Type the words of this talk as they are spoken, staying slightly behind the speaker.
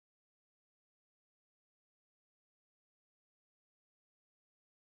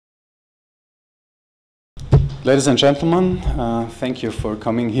Ladies and gentlemen, thank you for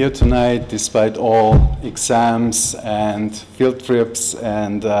coming here tonight despite all exams and field trips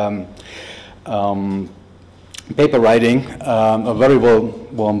and paper writing. A very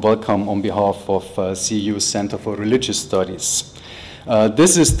warm welcome on behalf of CU Center for Religious Studies.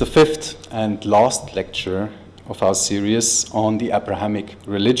 This is the fifth and last lecture of our series on the Abrahamic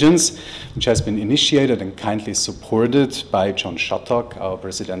religions, which has been initiated and kindly supported by John Shattuck, our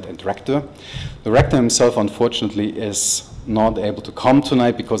president and rector. The rector himself, unfortunately, is not able to come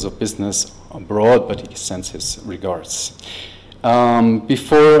tonight because of business abroad, but he sends his regards.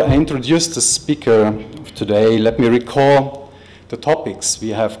 Before I introduce the speaker of today, let me recall the topics we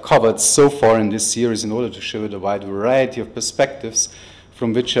have covered so far in this series in order to show the wide variety of perspectives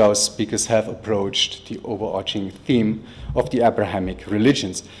from which our speakers have approached the overarching theme of the Abrahamic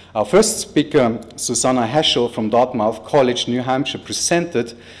religions. Our first speaker, Susanna Heschel from Dartmouth College, New Hampshire,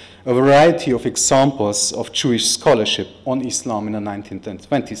 presented a variety of examples of Jewish scholarship on Islam in the 19th and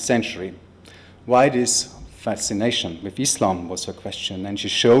 20th century. Why this fascination with Islam was her question, and she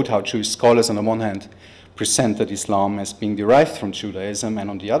showed how Jewish scholars on the one hand presented Islam as being derived from Judaism,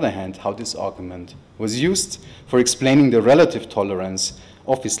 and on the other hand how this argument was used for explaining the relative tolerance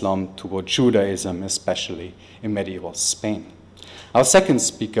of Islam toward Judaism, especially in medieval Spain. Our second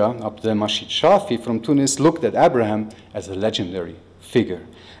speaker, Abdelmajid Shafi from Tunis, looked at Abraham as a legendary figure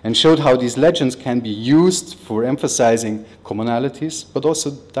and showed how these legends can be used for emphasizing commonalities but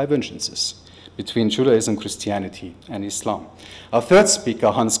also divergences between Judaism, Christianity, and Islam. Our third speaker,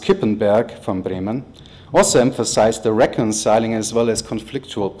 Hans Kippenberg from Bremen, also emphasized the reconciling as well as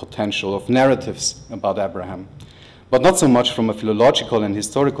conflictual potential of narratives about Abraham, but not so much from a philological and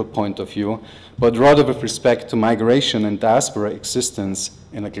historical point of view, but rather with respect to migration and diaspora existence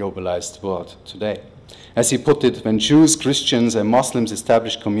in a globalized world today. As he put it, when Jews, Christians, and Muslims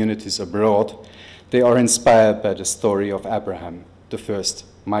establish communities abroad, they are inspired by the story of Abraham, the first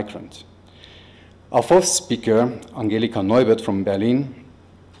migrant. Our fourth speaker, Angelika Neubert from Berlin,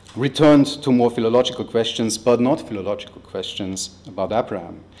 returned to more philological questions, but not philological questions about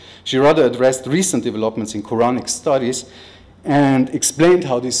Abraham. She rather addressed recent developments in Quranic studies and explained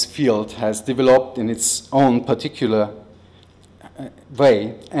how this field has developed in its own particular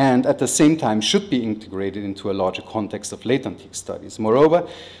way and at the same time should be integrated into a larger context of late antique studies. Moreover,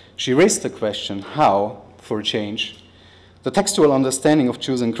 she raised the question how, for a change, the textual understanding of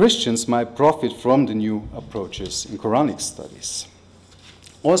Jews and Christians might profit from the new approaches in Quranic studies.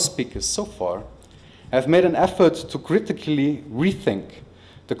 All speakers so far have made an effort to critically rethink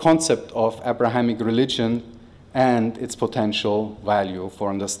the concept of Abrahamic religion and its potential value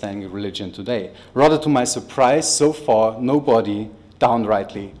for understanding religion today. Rather to my surprise, so far nobody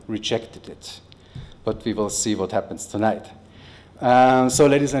downrightly rejected it. But we will see what happens tonight. So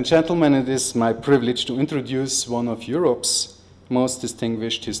ladies and gentlemen, it is my privilege to introduce one of Europe's most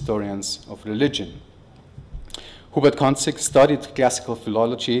distinguished historians of religion. Hubert Konzig studied classical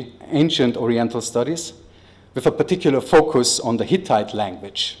philology, ancient Oriental studies, with a particular focus on the Hittite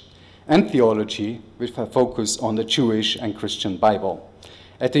language, and theology, with a focus on the Jewish and Christian Bible,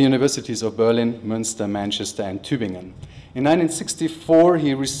 at the universities of Berlin, Münster, Manchester, and Tübingen. In 1964,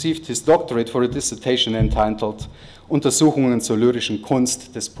 he received his doctorate for a dissertation entitled Untersuchungen zur lyrischen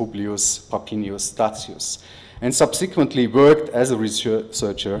Kunst des Publius Papinius Statius, and subsequently worked as a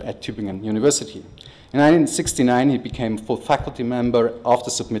researcher at Tübingen University. In 1969, he became full faculty member after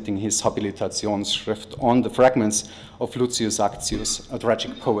submitting his Habilitationsschrift on the fragments of Lucius Actius, a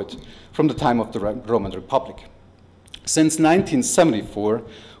tragic poet from the time of the Roman Republic. Since 1974,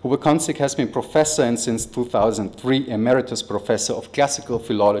 Hubert Konzig has been professor and since 2003 emeritus professor of classical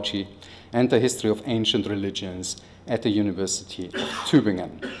philology and the history of ancient religions at the University of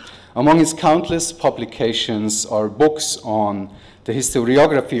Tübingen. Among his countless publications are books on the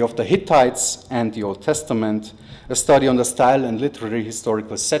historiography of the Hittites and the Old Testament, a study on the style and literary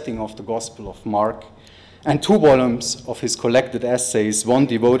historical setting of the Gospel of Mark, and 2 volumes of his collected essays, one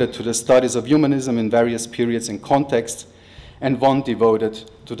devoted to the studies of humanism in various periods and contexts, and one devoted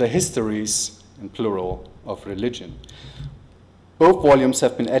to the histories, in plural, of religion. Both volumes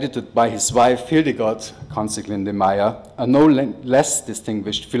have been edited by his wife, Hildegard Konzig-Lindemeyer, a no less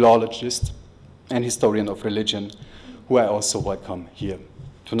distinguished philologist and historian of religion, who I also welcome here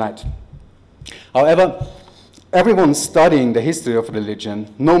tonight. However, everyone studying the history of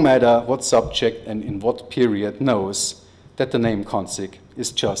religion, no matter what subject and in what period, knows that the name Konzig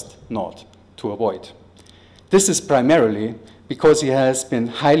is just not to avoid. This is primarily because he has been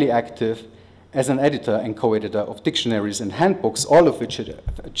highly active as an editor and co-editor of dictionaries and handbooks, all of which had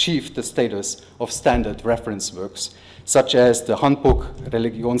achieved the status of standard reference works, such as the Handbuch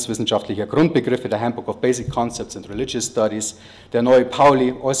religionswissenschaftlicher Grundbegriffe, the Handbook of Basic Concepts and Religious Studies, the Neue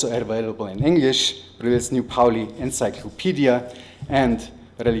Pauli, also available in English, Brill's New Pauli Encyclopedia, and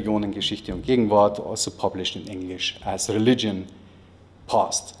Religion, Geschichte und Gegenwart, also published in English as Religion,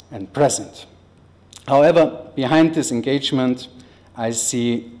 Past and Present. However, behind this engagement, I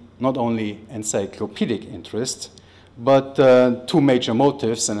see not only encyclopedic interest, but two major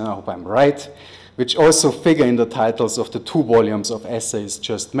motives, and I hope I'm right, which also figure in the titles of the 2 volumes of essays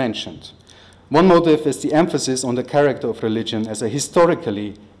just mentioned. One motive is the emphasis on the character of religion as a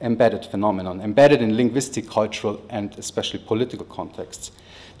historically embedded phenomenon, embedded in linguistic, cultural, and especially political contexts.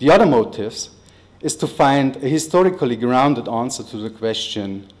 The other motive is to find a historically grounded answer to the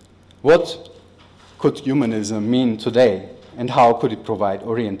question, what could humanism mean today, and how could it provide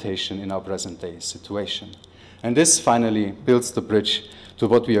orientation in our present-day situation? And this finally builds the bridge to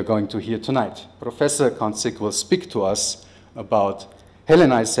what we are going to hear tonight. Professor Kanzig will speak to us about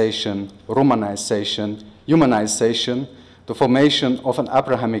Hellenization, Romanization, Humanization, the formation of an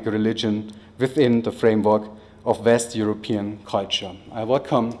Abrahamic religion within the framework of West European culture. I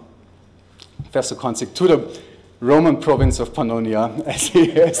welcome Professor Kanzig to the Roman province of Pannonia, as he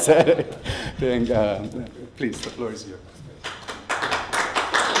has said. Please, the floor is yours.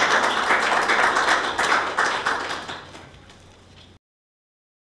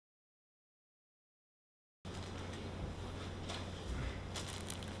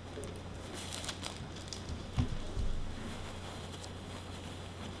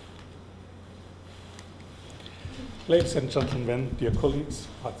 Ladies and gentlemen, dear colleagues,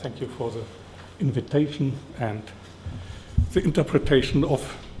 I thank you for the invitation and the interpretation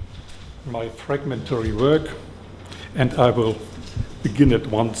of my fragmentary work, and I will begin at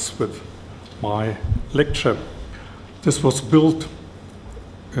once with my lecture. This was built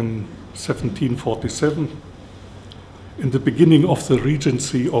in 1747, in the beginning of the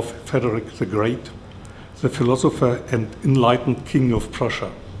regency of Frederick the Great, the philosopher and enlightened king of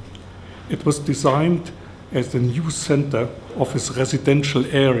Prussia. It was designed as the new center of his residential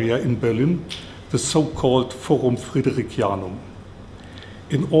area in Berlin, the so-called Forum Fridericianum.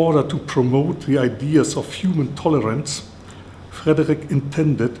 In order to promote the ideas of human tolerance, Frederick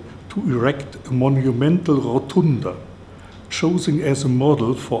intended to erect a monumental rotunda, choosing as a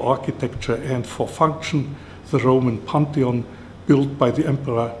model for architecture and for function the Roman Pantheon built by the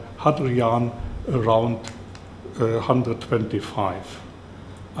Emperor Hadrian around 125.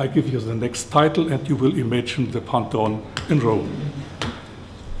 I give you the next title and you will imagine the Pantheon in Rome.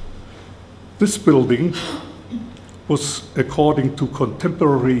 This building was, according to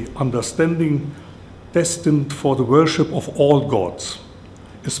contemporary understanding, destined for the worship of all gods,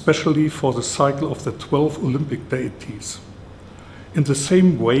 especially for the cycle of the 12 Olympic deities. In the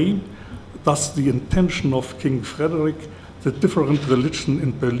same way, thus the intention of King Frederick, the different religions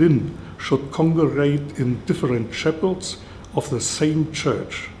in Berlin should congregate in different chapels of the same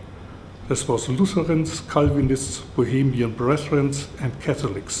church. This was Lutherans, Calvinists, Bohemian Brethren, and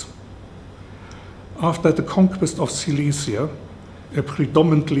Catholics. After the conquest of Silesia, a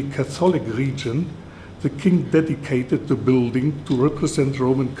predominantly Catholic region, the king dedicated the building to represent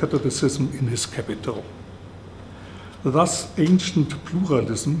Roman Catholicism in his capital. Thus, ancient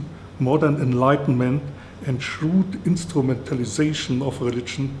pluralism, modern enlightenment, and shrewd instrumentalization of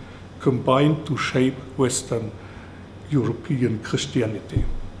religion combined to shape Western European Christianity.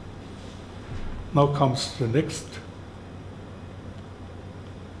 Now comes the next.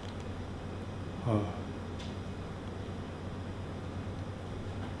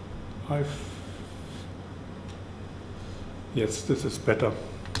 Yes, this is better.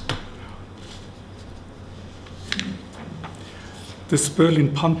 This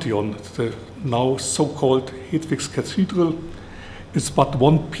Berlin Pantheon, the now so-called Hedwig's Cathedral, is but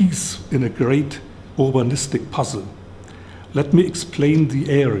one piece in a great urbanistic puzzle. Let me explain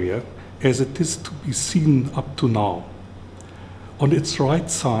the area as it is to be seen up to now. On its right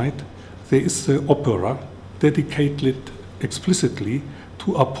side, there is the opera dedicated explicitly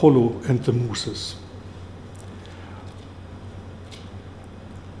to Apollo and the Muses.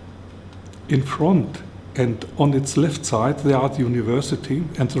 In front and on its left side, there are the university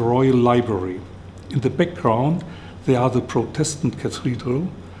and the Royal Library. In the background, there are the Protestant cathedral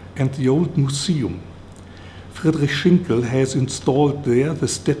and the old museum. Friedrich Schinkel has installed there the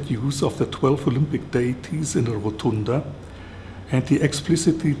statues of the 12 Olympic deities in a rotunda, and he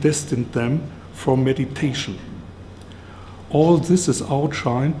explicitly destined them for meditation. All this is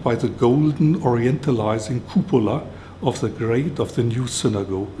outshined by the golden orientalizing cupola of the grade of the new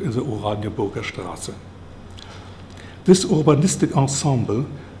synagogue in the Oranienburger Straße. This urbanistic ensemble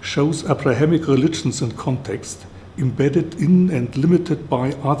shows Abrahamic religions in context, embedded in and limited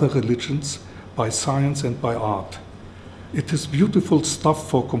by other religions, by science and by art. It is beautiful stuff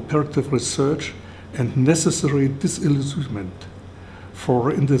for comparative research and necessary disillusionment,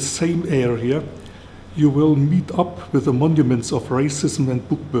 for in the same area you will meet up with the monuments of racism and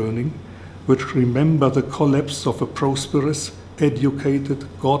book burning, which remember the collapse of a prosperous, educated,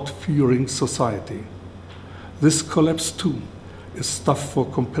 God-fearing society. This collapse, too, is stuff for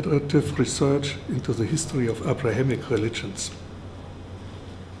comparative research into the history of Abrahamic religions.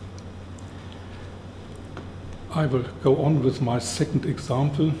 I will go on with my second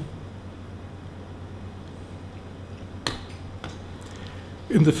example.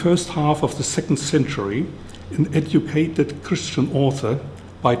 In the first half of the 2nd century, an educated Christian author,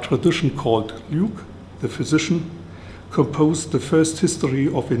 by tradition called Luke, the physician, composed the first history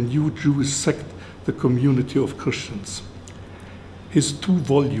of a new Jewish sect, the Community of Christians. His 2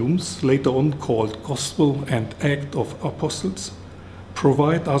 volumes, later on called Gospel and Act of Apostles,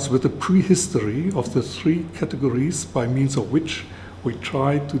 provide us with a prehistory of the 3 categories by means of which we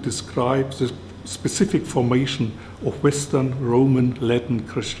try to describe the specific formation of Western Roman Latin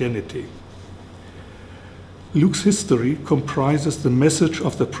Christianity. Luke's history comprises the message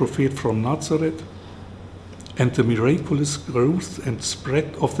of the prophet from Nazareth and the miraculous growth and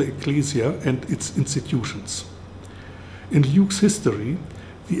spread of the ecclesia and its institutions. In Luke's history,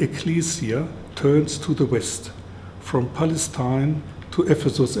 the ecclesia turns to the west, from Palestine to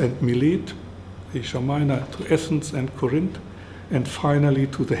Ephesus and Milet, Asia Minor to Athens and Corinth, and finally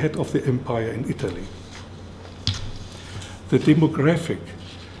to the head of the empire in Italy. The demographic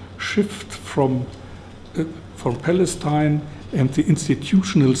shift from Palestine and the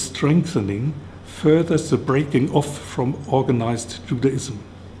institutional strengthening furthers the breaking off from organized Judaism.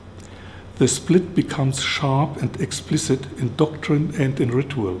 The split becomes sharp and explicit in doctrine and in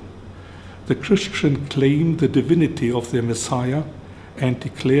ritual. The Christian claim the divinity of their Messiah and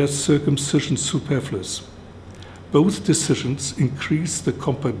declare circumcision superfluous. Both decisions increase the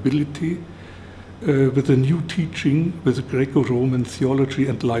compatibility with the new teaching with Greco-Roman theology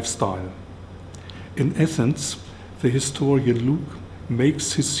and lifestyle. In Athens, the historian Luke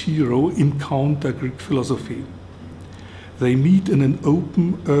makes his hero encounter Greek philosophy. They meet in an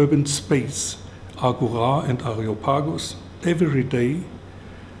open urban space, Agora and Areopagus, every day.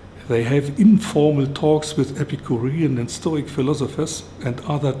 They have informal talks with Epicurean and Stoic philosophers and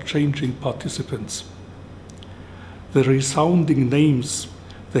other changing participants. The resounding names,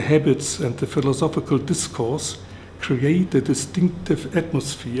 the habits, and the philosophical discourse create a distinctive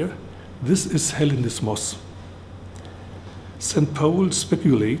atmosphere. This is Hellenismós. St. Paul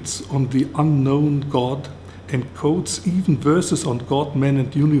speculates on the unknown God and quotes even verses on God, man,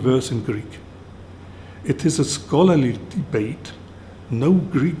 and universe in Greek. It is a scholarly debate. No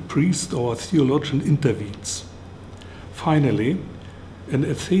Greek priest or theologian intervenes. Finally, an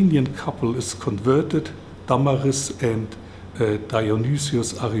Athenian couple is converted, Damaris and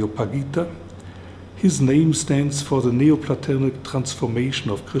Dionysius Areopagita. His name stands for the Neoplatonic transformation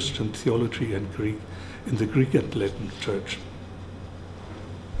of Christian theology and Greek in the Greek and Latin Church.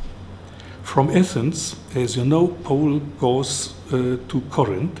 From Athens, as you know, Paul goes to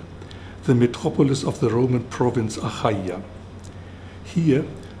Corinth, the metropolis of the Roman province Achaia. Here,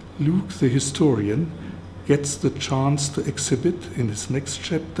 Luke, the historian, gets the chance to exhibit in his next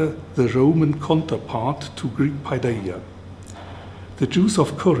chapter the Roman counterpart to Greek paideia. The Jews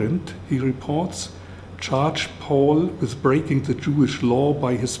of Corinth, he reports, charged Paul with breaking the Jewish law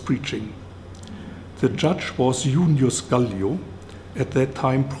by his preaching. The judge was Junius Gallio, at that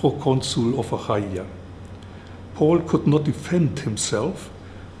time proconsul of Achaia. Paul could not defend himself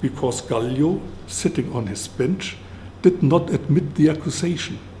because Gallio, sitting on his bench, did not admit the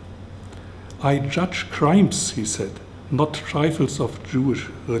accusation. I judge crimes, he said, not trifles of Jewish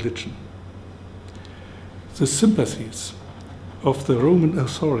religion. The sympathies of the Roman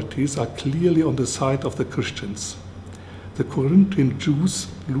authorities are clearly on the side of the Christians. The Corinthian Jews,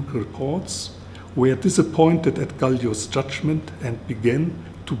 Luke reports, were disappointed at Gallio's judgment and began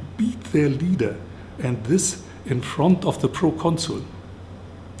to beat their leader, and this in front of the proconsul.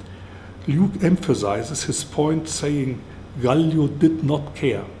 Luke emphasizes his point, saying Gallio did not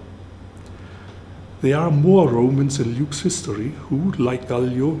care. There are more Romans in Luke's history who, like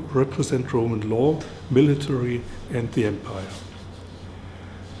Gallio, represent Roman law, military, and the empire.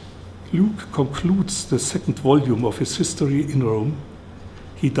 Luke concludes the 2nd volume of his history in Rome.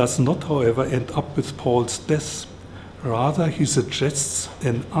 He does not, however, end up with Paul's death. Rather, he suggests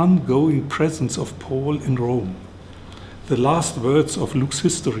an ongoing presence of Paul in Rome. The last words of Luke's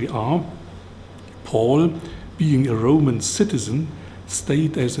history are, Paul, being a Roman citizen,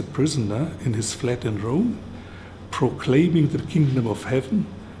 stayed as a prisoner in his flat in Rome, proclaiming the kingdom of heaven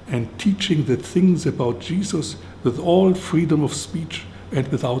and teaching the things about Jesus with all freedom of speech and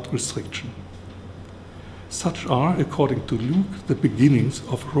without restriction. Such are, according to Luke, the beginnings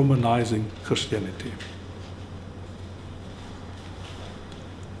of Romanizing Christianity.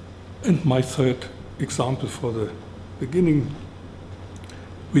 And my third example for the beginning,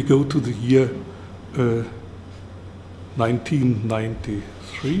 we go to the year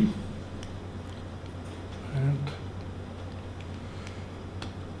 1993. And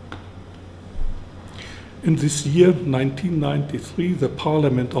in this year, 1993, the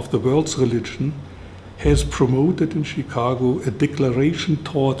Parliament of the World's Religion has promoted in Chicago a declaration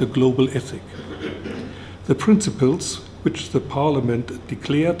toward a global ethic. The principles which the Parliament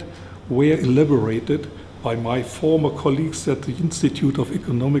declared were elaborated by my former colleagues at the Institute of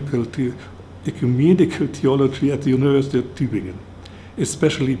Ecumenical Theology at the University of Tübingen,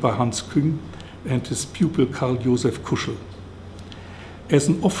 especially by Hans Küng and his pupil Karl Josef Kuschel. As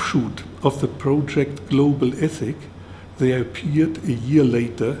an offshoot of the project Global Ethic, there appeared a year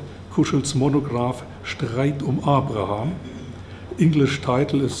later Kuschel's monograph Streit Abraham. English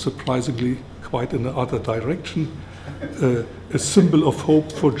title is surprisingly quite in another direction, a symbol of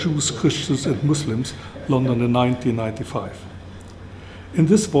hope for Jews, Christians and Muslims, London in 1995. In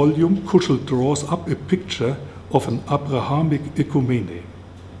this volume, Kuschel draws up a picture of an Abrahamic ecumene.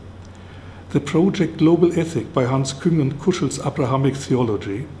 The project Global Ethic by Hans Küng and Kuschel's Abrahamic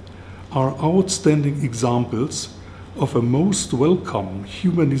theology are outstanding examples of a most welcome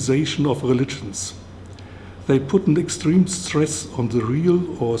humanization of religions. They put an extreme stress on the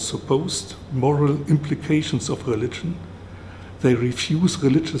real or supposed moral implications of religion. They refuse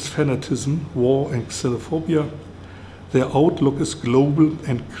religious fanatism, war and xenophobia. Their outlook is global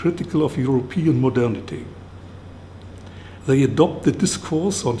and critical of European modernity. They adopt the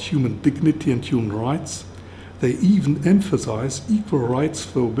discourse on human dignity and human rights. They even emphasize equal rights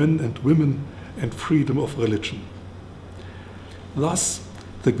for men and women and freedom of religion. Thus,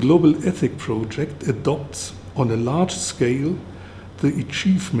 the Global Ethic Project adopts on a large scale the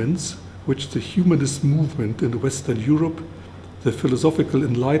achievements which the humanist movement in Western Europe, the philosophical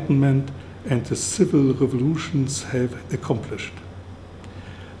enlightenment, and the civil revolutions have accomplished.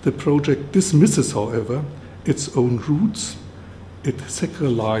 The project dismisses, however, its own roots. It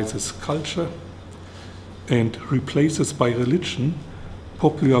sacralizes culture and replaces by religion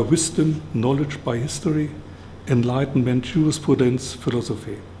popular wisdom, knowledge by history, enlightenment, jurisprudence,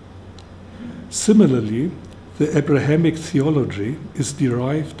 philosophy. Similarly, the Abrahamic theology is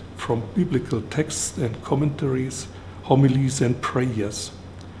derived from biblical texts and commentaries, homilies and prayers.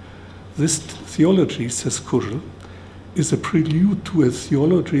 This theology, says Kuschel, is a prelude to a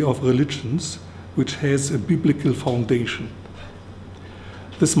theology of religions which has a biblical foundation.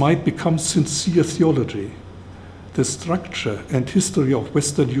 This might become sincere theology. The structure and history of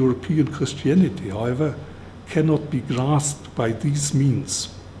Western European Christianity, however, cannot be grasped by these means.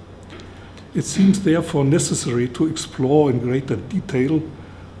 It seems therefore necessary to explore in greater detail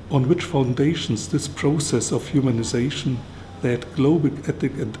on which foundations this process of humanization that global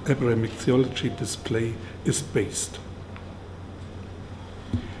ethic and Abrahamic theology display is based.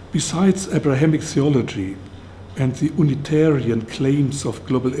 Besides Abrahamic theology and the Unitarian claims of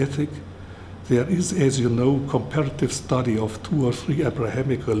global ethic, there is, as you know, comparative study of 2 or 3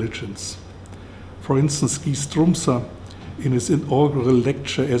 Abrahamic religions. For instance, Guy Strumser, in his inaugural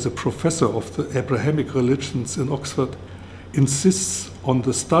lecture as a professor of the Abrahamic religions in Oxford, insists on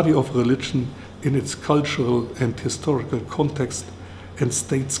the study of religion in its cultural and historical context and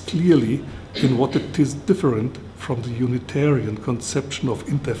states clearly in what it is different from the Unitarian conception of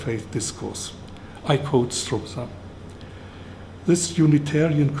interfaith discourse. I quote Strumser. This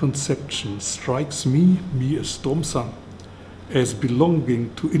Unitarian conception strikes me as Strumser, as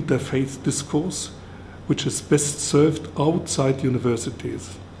belonging to interfaith discourse, which is best served outside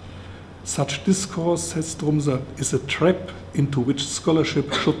universities. Such discourse, says Strumser, is a trap into which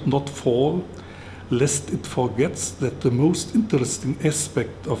scholarship should not fall, lest it forgets that the most interesting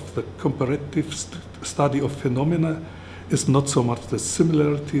aspect of the comparative study of phenomena is not so much the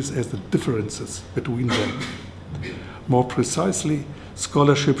similarities as the differences between them. More precisely,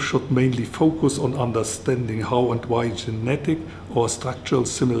 scholarship should mainly focus on understanding how and why genetic or structural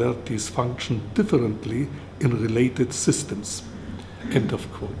similarities function differently in related systems. End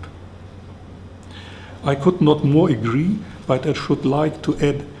of quote. I could not more agree, but I should like to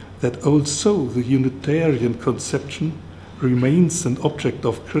add that also the Unitarian conception remains an object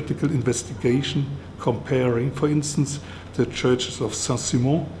of critical investigation comparing, for instance, the churches of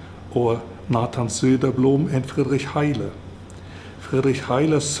Saint-Simon or Nathan Söderblom and Friedrich Heile. Friedrich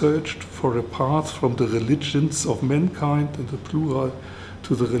Heile searched for a path from the religions of mankind in the plural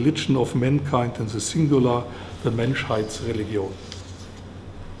to the religion of mankind in the singular, the Menschheitsreligion.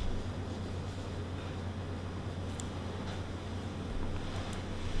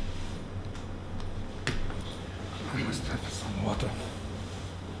 I must have some water.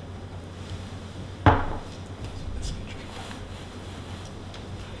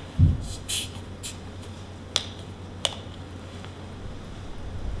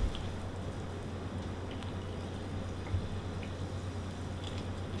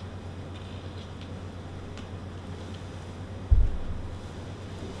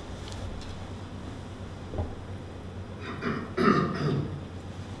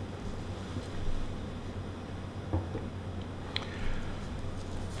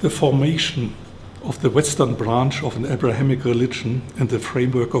 The formation of the Western branch of an Abrahamic religion in the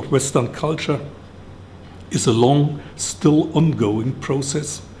framework of Western culture is a long, still ongoing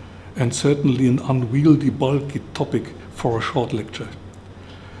process, and certainly an unwieldy, bulky topic for a short lecture.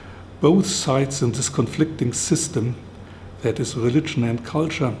 Both sides in this conflicting system, that is religion and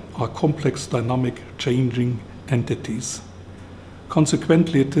culture, are complex, dynamic, changing entities.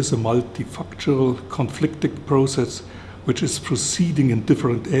 Consequently, it is a multifactorial, conflicting process which is proceeding in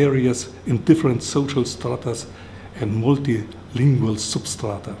different areas, in different social stratas and multilingual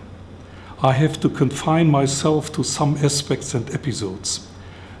substrata. I have to confine myself to some aspects and episodes.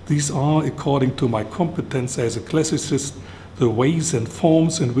 These are, according to my competence as a classicist, the ways and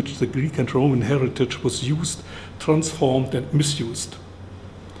forms in which the Greek and Roman heritage was used, transformed and misused.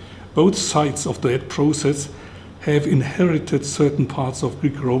 Both sides of that process have inherited certain parts of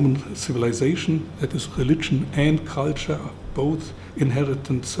Greek-Roman civilization, that is religion and culture, both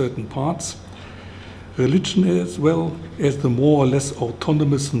inherited certain parts. Religion as well as the more or less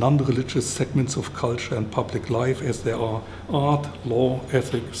autonomous non-religious segments of culture and public life as there are art, law,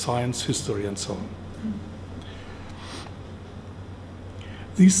 ethics, science, history and so on.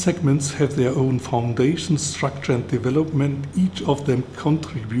 These segments have their own foundation, structure and development. Each of them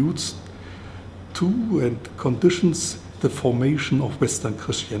contributes to and conditions the formation of Western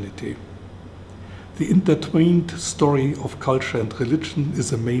Christianity. The intertwined story of culture and religion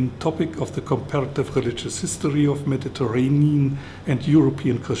is a main topic of the comparative religious history of Mediterranean and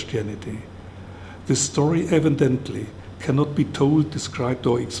European Christianity. This story evidently cannot be told, described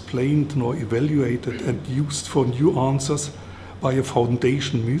or explained, nor evaluated and used for new answers by a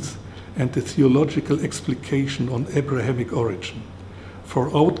foundation myth and a theological explication on Abrahamic origin.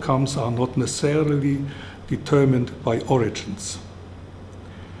 For outcomes are not necessarily determined by origins.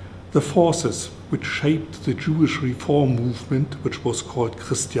 The forces which shaped the Jewish reform movement, which was called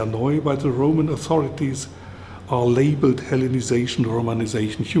Christianoi by the Roman authorities, are labeled Hellenization,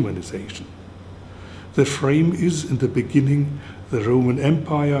 Romanization, Humanization. The frame is, in the beginning, the Roman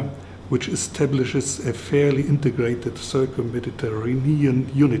Empire, which establishes a fairly integrated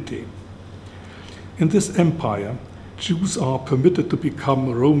circum-Mediterranean unity. In this empire, Jews are permitted to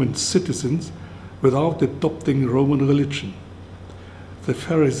become Roman citizens without adopting Roman religion. The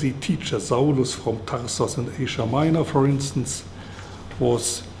Pharisee teacher Saulus from Tarsus in Asia Minor, for instance,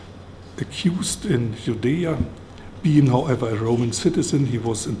 was accused in Judea. Being, however, a Roman citizen, he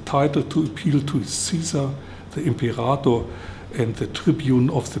was entitled to appeal to Caesar, the imperator, and the tribune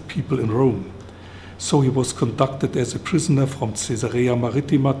of the people in Rome. So he was conducted as a prisoner from Caesarea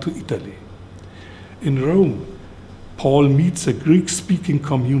Maritima to Italy. In Rome, Paul meets a Greek-speaking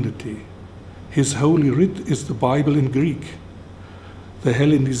community. His holy writ is the Bible in Greek. The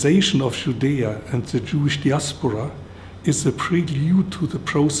Hellenization of Judea and the Jewish diaspora is a prelude to the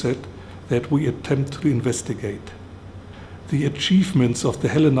process that we attempt to investigate. The achievements of the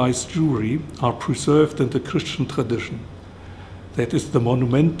Hellenized Jewry are preserved in the Christian tradition. That is the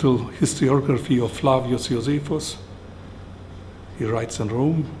monumental historiography of Flavius Josephus. He writes in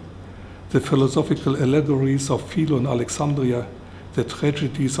Rome. The philosophical allegories of Philo and Alexandria, the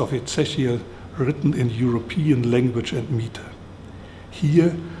tragedies of Ezekiel written in European language and meter.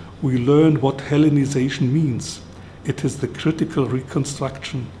 Here we learn what Hellenization means. It is the critical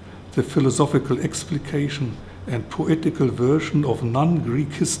reconstruction, the philosophical explication and poetical version of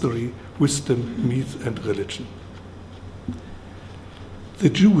non-Greek history, wisdom, myth and religion. The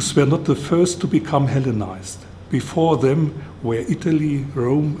Jews were not the first to become Hellenized. Before them were Italy,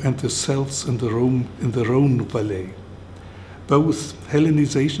 Rome, and the Celts in the Rhone Valley. Both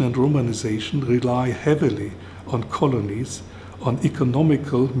Hellenization and Romanization rely heavily on colonies, on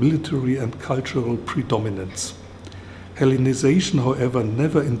economical, military, and cultural predominance. Hellenization, however,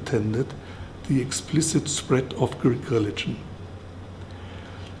 never intended the explicit spread of Greek religion.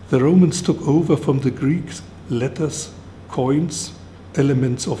 The Romans took over from the Greeks letters, coins,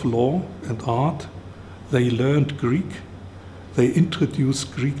 elements of law and art. They learned Greek. They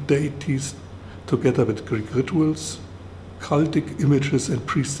introduced Greek deities together with Greek rituals, cultic images and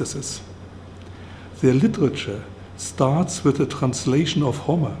priestesses. Their literature starts with a translation of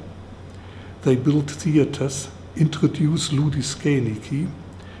Homer. They built theaters, introduced ludiskeniki,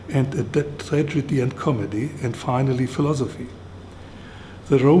 and adapt tragedy and comedy, and finally philosophy.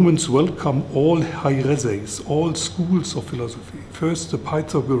 The Romans welcomed all haereses, all schools of philosophy. First the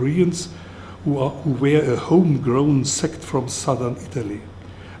Pythagoreans, who were a homegrown sect from southern Italy,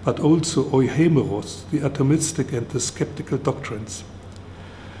 but also Euhemeros, the atomistic and the skeptical doctrines.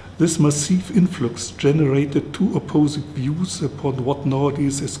 This massive influx generated two opposing views upon what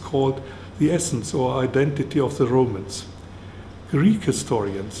nowadays is called the essence or identity of the Romans. Greek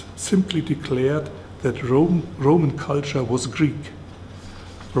historians simply declared that Roman culture was Greek.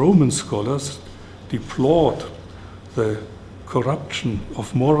 Roman scholars deplored the corruption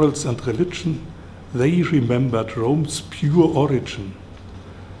of morals and religion. They remembered Rome's pure origin,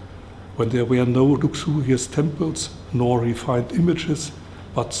 when there were no luxurious temples nor refined images,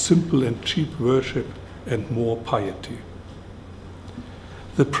 but simple and cheap worship and more piety.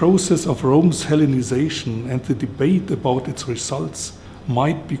 The process of Rome's Hellenization and the debate about its results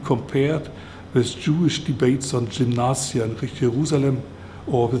might be compared with Jewish debates on gymnasia in Jerusalem,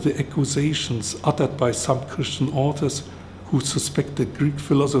 or with the accusations uttered by some Christian authors who suspected Greek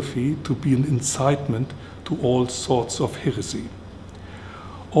philosophy to be an incitement to all sorts of heresy.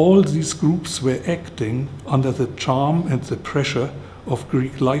 All these groups were acting under the charm and the pressure of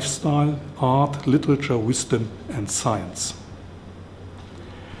Greek lifestyle, art, literature, wisdom, and science.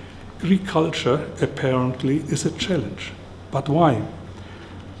 Greek culture, apparently, is a challenge. But why?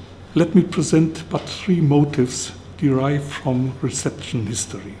 Let me present but three motives derived from reception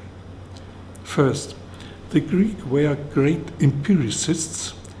history. First, the Greeks were great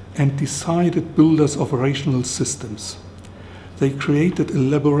empiricists and decided builders of rational systems. They created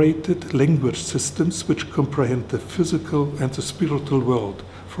elaborated language systems which comprehend the physical and the spiritual world,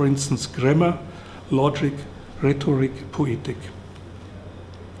 for instance, grammar, logic, rhetoric, poetic.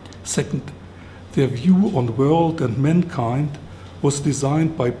 Second, their view on world and mankind was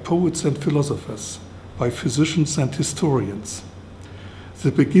designed by poets and philosophers, by physicians and historians.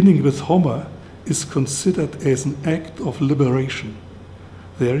 The beginning with Homer is considered as an act of liberation.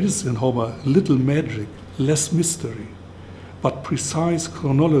 There is in Homer little magic, less mystery, but precise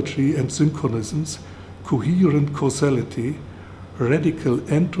chronology and synchronisms, coherent causality, radical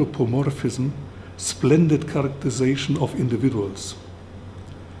anthropomorphism, splendid characterization of individuals.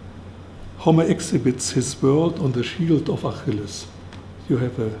 Homer exhibits his world on the shield of Achilles. You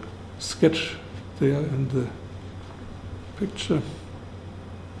have a sketch there in the picture.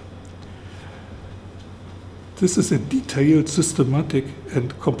 This is a detailed, systematic,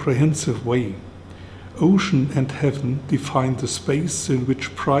 and comprehensive way. Ocean and heaven define the space in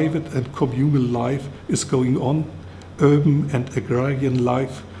which private and communal life is going on, urban and agrarian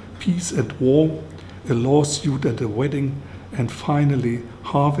life, peace and war, a lawsuit and a wedding, and finally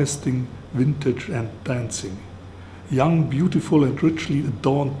harvesting, vintage, and dancing. Young, beautiful, and richly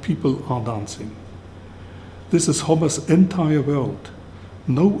adorned people are dancing. This is Homer's entire world.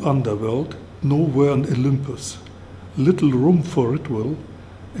 No underworld, nowhere an Olympus. Little room for ritual,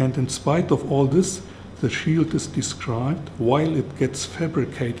 and in spite of all this, the shield is described while it gets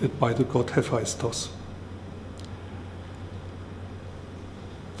fabricated by the god Hephaestus.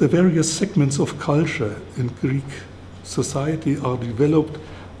 The various segments of culture in Greek society are developed,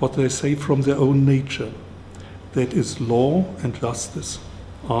 what they say, from their own nature. That is law and justice,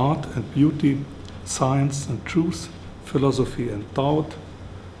 art and beauty, science and truth, philosophy and doubt,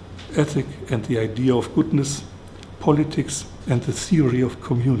 ethic and the idea of goodness, politics and the theory of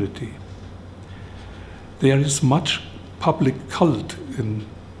community. There is much public cult in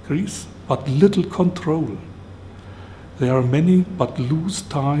Greece, but little control. There are many but loose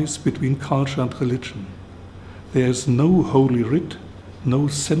ties between culture and religion. There is no holy writ, no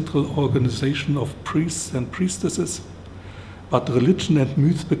central organization of priests and priestesses, but religion and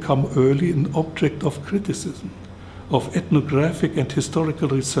myth become early an object of criticism, of ethnographic and historical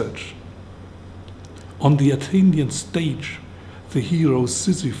research. On the Athenian stage, the hero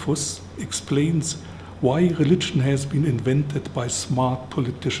Sisyphus explains why religion has been invented by smart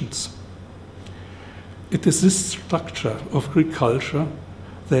politicians. It is this structure of Greek culture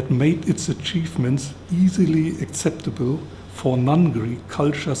that made its achievements easily acceptable for non-Greek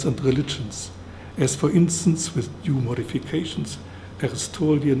cultures and religions, as for instance, with due modifications,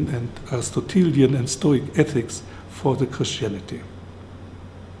 Aristotelian and Stoic ethics for the Christianity.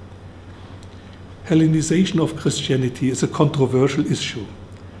 Hellenization of Christianity is a controversial issue.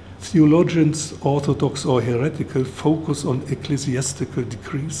 Theologians, orthodox or heretical, focus on ecclesiastical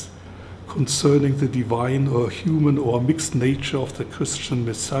decrees concerning the divine or human or mixed nature of the Christian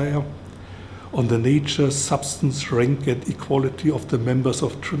Messiah, on the nature, substance, rank, and equality of the members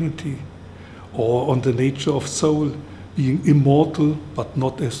of Trinity, or on the nature of soul being immortal but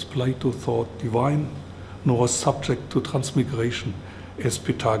not, as Plato thought, divine, nor subject to transmigration, as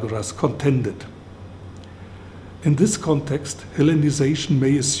Pythagoras contended. In this context, Hellenization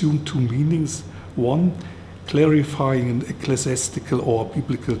may assume two meanings. One, clarifying an ecclesiastical or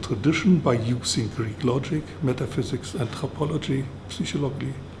biblical tradition by using Greek logic, metaphysics, anthropology,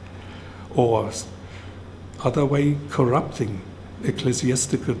 psychology, or other way, corrupting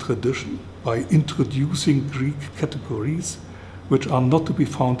ecclesiastical tradition by introducing Greek categories which are not to be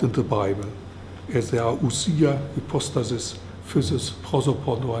found in the Bible, as they are ousia, hypostasis, physis,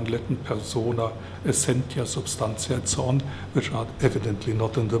 prosopono, and Latin persona, essentia, substantia, and so on, which are evidently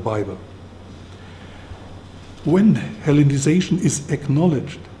not in the Bible. When Hellenization is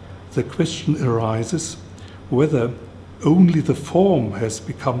acknowledged, the question arises whether only the form has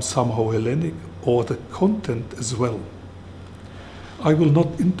become somehow Hellenic or the content as well. I will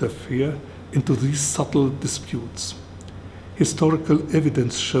not interfere into these subtle disputes. Historical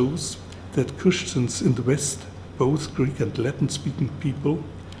evidence shows that Christians in the West, both Greek and Latin-speaking people,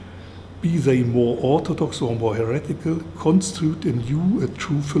 be they more orthodox or more heretical, construed anew a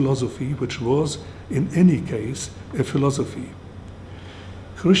true philosophy, which was, in any case, a philosophy.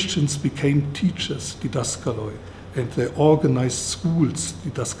 Christians became teachers, didaskaloi, and they organized schools,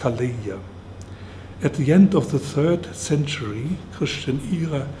 didaskaleia. At the end of the 3rd century Christian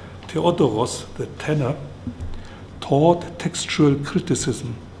era, Theodoros, the tenor, taught textual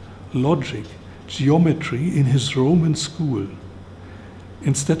criticism, logic, geometry in his Roman school.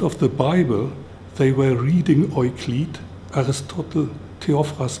 Instead of the Bible, they were reading Euclid, Aristotle,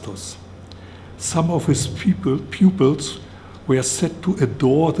 Theophrastus. Some of his pupils were said to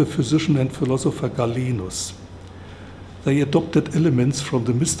adore the physician and philosopher Galenus. They adopted elements from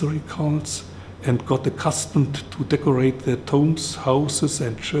the mystery cults and got accustomed to decorate their tombs, houses,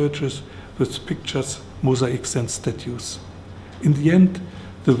 and churches with pictures, mosaics, and statues. In the end,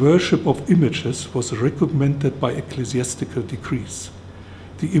 the worship of images was recommended by ecclesiastical decrees.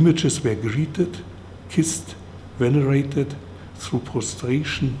 The images were greeted, kissed, venerated through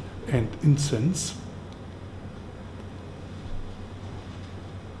prostration and incense.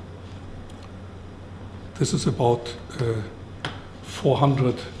 This is about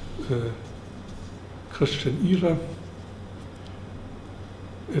 400 Christian era.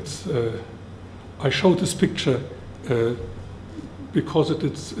 I showed this picture because it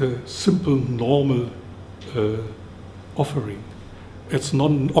is a simple, normal offering. It's not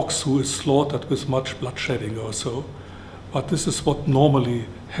an ox who is slaughtered with much bloodshedding or so, but this is what normally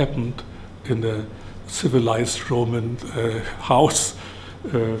happened in a civilized Roman house.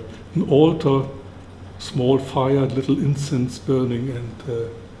 An altar, small fire, little incense burning,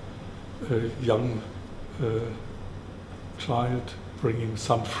 and a young child bringing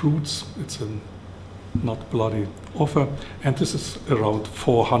some fruits. It's a not bloody offer, and this is around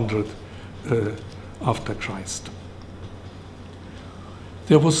 400 after Christ.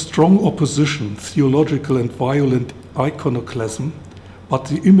 There was strong opposition, theological and violent iconoclasm, but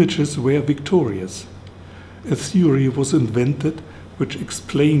the images were victorious. A theory was invented which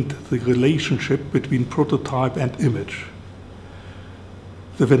explained the relationship between prototype and image.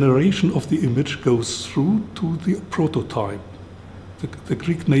 The veneration of the image goes through to the prototype. The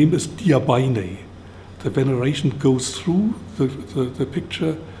Greek name is diabaine. The veneration goes through the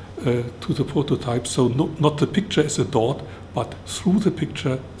picture to the prototype, so not the picture is adored, but through the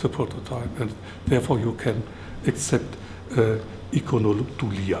picture, the prototype, and therefore you can accept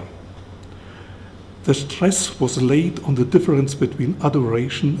iconodulia. The stress was laid on the difference between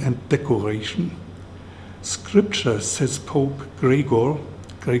adoration and decoration. Scripture, says Pope Gregor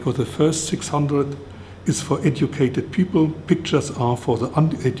I, 600, is for educated people, pictures are for the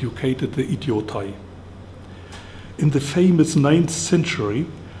uneducated, the idiotai. In the famous 9th century,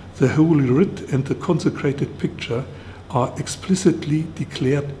 the Holy Writ and the consecrated picture are explicitly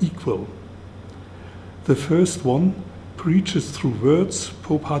declared equal. The first one preaches through words,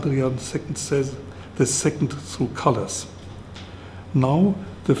 Pope Hadrian II says, the second through colors. Now,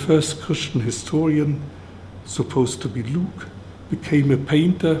 the first Christian historian, supposed to be Luke, became a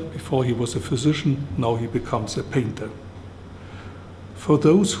painter. Before he was a physician, now he becomes a painter. For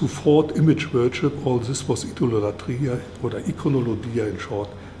those who fought image worship, all this was idolatria, or ikonologia in short,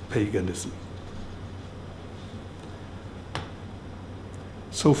 paganism.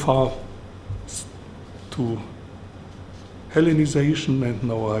 So far to Hellenization, and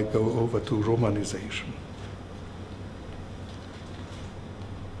now I go over to Romanization.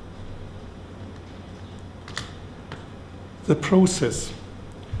 The process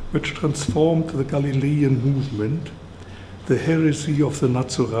which transformed the Galilean movement, the heresy of the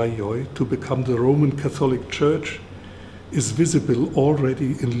Nazaraioi, to become the Roman Catholic Church, is visible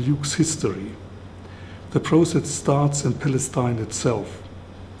already in Luke's history. The process starts in Palestine itself.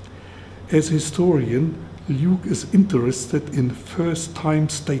 As a historian, Luke is interested in first-time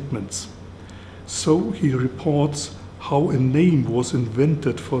statements. So he reports how a name was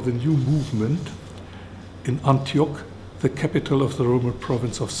invented for the new movement in Antioch, the capital of the Roman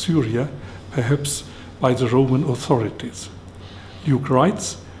province of Syria, perhaps by the Roman authorities. Luke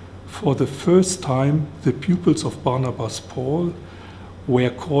writes, for the first time the pupils of Barnabas Paul were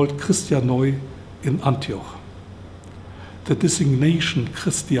called Christianoi in Antioch. The designation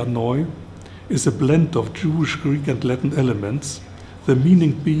Christianoi is a blend of Jewish, Greek, and Latin elements, the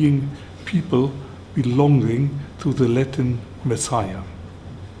meaning being people belonging to the Latin Messiah.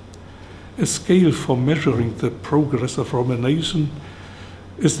 A scale for measuring the progress of Romanization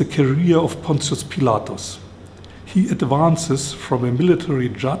is the career of Pontius Pilatus. He advances from a military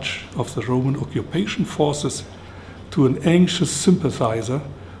judge of the Roman occupation forces to an anxious sympathizer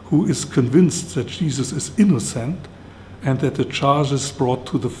who is convinced that Jesus is innocent and that the charges brought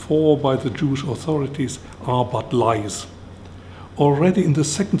to the fore by the Jewish authorities are but lies. Already in the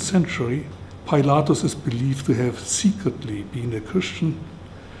 2nd century, Pilatus is believed to have secretly been a Christian.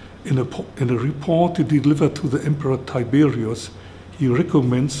 In a report he delivered to the Emperor Tiberius, he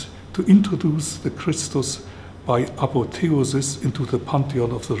recommends to introduce the Christus by apotheosis into the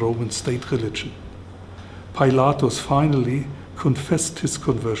pantheon of the Roman state religion. Pilatus finally confessed his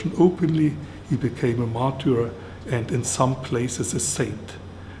conversion openly. He became a martyr and in some places a saint.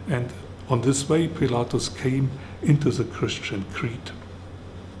 And on this way, Pilatus came into the Christian creed.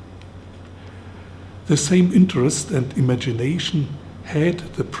 The same interest and imagination had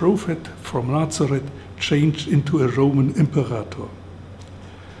the prophet from Nazareth changed into a Roman imperator.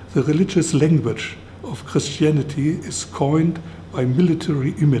 The religious language of Christianity is coined by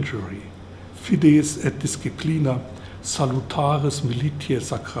military imagery. Fides et disciplina, salutaris militiae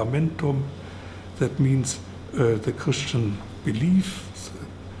sacramentum, that means the Christian belief,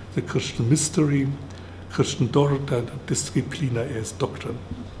 the Christian mystery, Christian doctrine, disciplina as doctrine.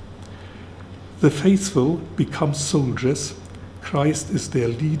 The faithful become soldiers. Christ is their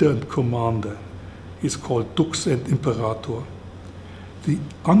leader and commander. He is called Dux and Imperator. The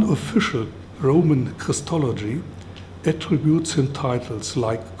unofficial Roman Christology attributes him titles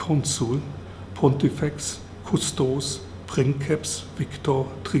like consul, pontifex, custos, princeps, victor,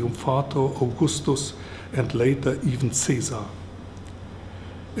 triumphator, Augustus, and later even Caesar.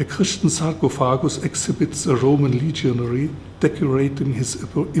 A Christian sarcophagus exhibits a Roman legionary decorating his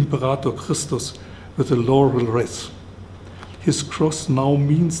Imperator Christus with a laurel wreath. His cross now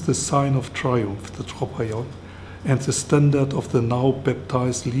means the sign of triumph, the tropaion, and the standard of the now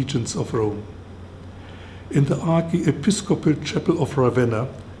baptized legions of Rome. In the Archiepiscopal Chapel of Ravenna,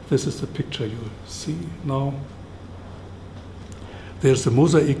 this is the picture you see now, there's a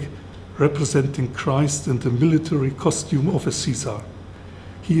mosaic representing Christ in the military costume of a Caesar.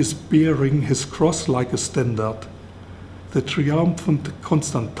 He is bearing his cross like a standard. The triumphant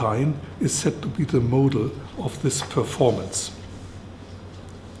Constantine is said to be the model of this performance.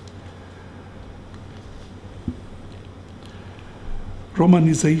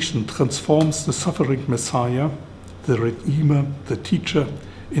 Romanization transforms the suffering Messiah, the Redeemer, the teacher,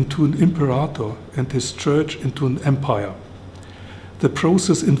 into an imperator and his church into an empire. The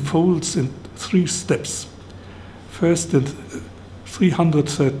process unfolds in 3 steps. First, in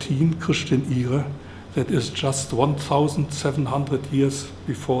 313 Christian era, that is just 1,700 years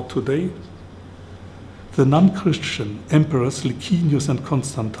before today, the non-Christian emperors Licinius and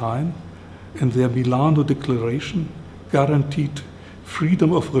Constantine, in their Milano Declaration, guaranteed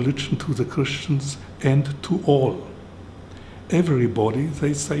freedom of religion to the Christians and to all. Everybody,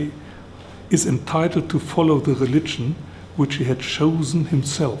 they say, is entitled to follow the religion which he had chosen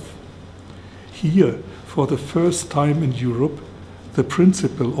himself. Here, for the first time in Europe, the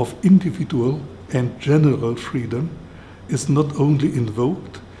principle of individual and general freedom is not only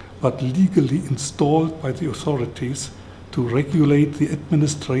invoked, but legally installed by the authorities to regulate the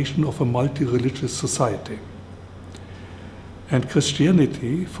administration of a multi-religious society. And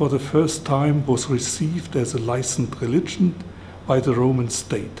Christianity, for the first time, was received as a licensed religion by the Roman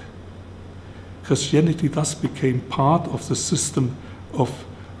state. Christianity thus became part of the system of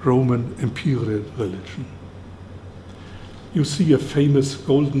Roman imperial religion. You see a famous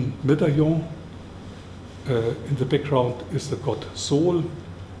golden medallion. In the background is the god Sol,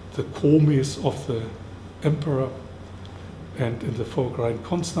 the comes of the emperor, and in the foreground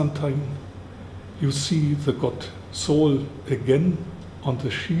Constantine. You see the god Sol again on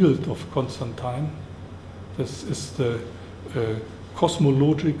the shield of Constantine. This is the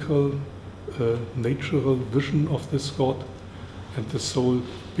cosmological, natural vision of this god, and the soul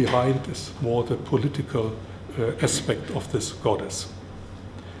behind is more the political aspect of this goddess.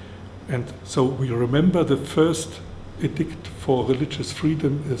 And so we remember the first edict for religious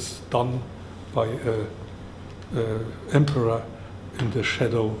freedom is done by an emperor in the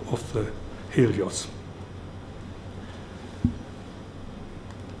shadow of the Helios.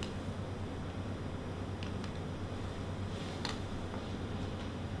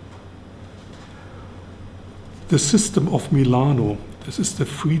 The system of Milano, this is the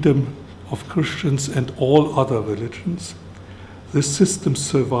freedom of Christians and all other religions. This system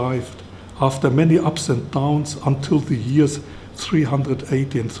survived after many ups and downs until the years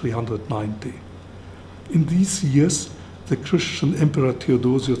 380 and 390. In these years, the Christian Emperor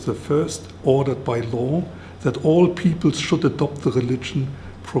Theodosius I ordered by law that all peoples should adopt the religion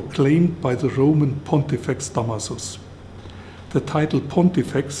proclaimed by the Roman Pontifex Damasus. The title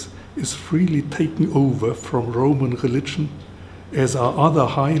Pontifex is freely taken over from Roman religion, as are other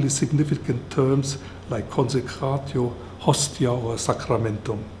highly significant terms like consecratio, hostia, or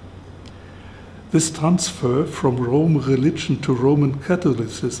sacramentum. This transfer from Roman religion to Roman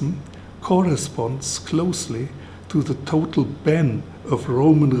Catholicism corresponds closely to the total ban of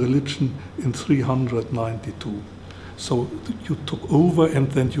Roman religion in 392. So you took over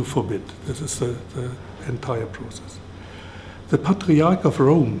and then you forbid. This is the entire process. The Patriarch of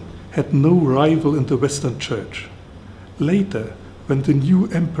Rome had no rival in the Western Church. Later, when the new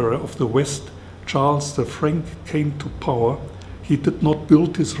emperor of the West, Charles the Frank, came to power, he did not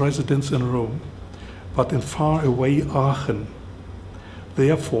build his residence in Rome, but in far-away Aachen.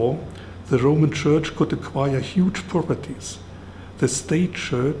 Therefore, the Roman Church could acquire huge properties. The state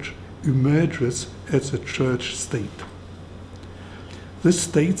church emerges as a church state. This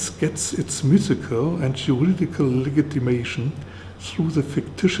state gets its mythical and juridical legitimation through the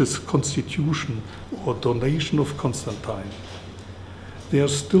fictitious constitution or donation of Constantine.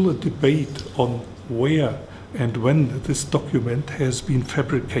 There's still a debate on where and when this document has been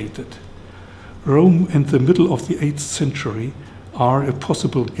fabricated. Rome and the middle of the 8th century are a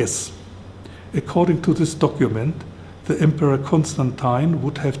possible guess. According to this document, the Emperor Constantine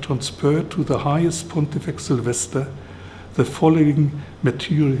would have transferred to the highest Pontifex Sylvester the following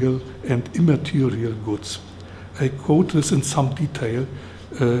material and immaterial goods. I quote this in some detail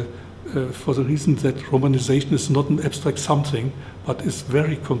for the reason that Romanization is not an abstract something, but is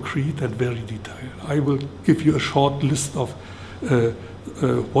very concrete and very detailed. I will give you a short list of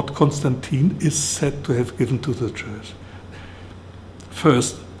what Constantine is said to have given to the church.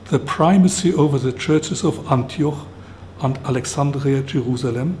 First, the primacy over the churches of Antioch and Alexandria,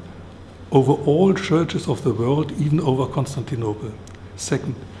 Jerusalem, over all churches of the world, even over Constantinople.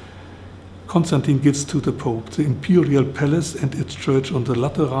 Second, Constantine gives to the Pope the imperial palace and its church on the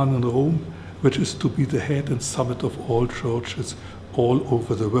Lateran in Rome, which is to be the head and summit of all churches all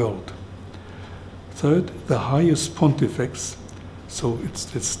over the world. Third, the highest pontifex, so it's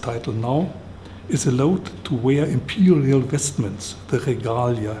this title now, is allowed to wear imperial vestments, the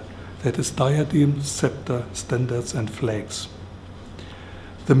regalia, that is diadem, scepter, standards, and flags.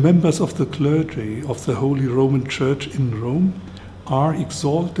 The members of the clergy of the Holy Roman Church in Rome are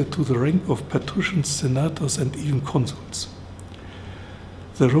exalted to the rank of patricians, senators, and even consuls.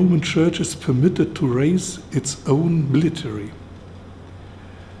 The Roman Church is permitted to raise its own military.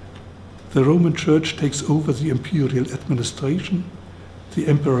 The Roman Church takes over the imperial administration. The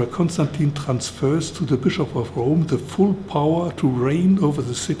Emperor Constantine transfers to the Bishop of Rome the full power to reign over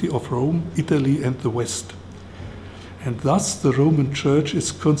the city of Rome, Italy, and the West. And thus the Roman Church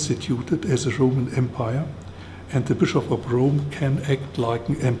is constituted as a Roman Empire, and the Bishop of Rome can act like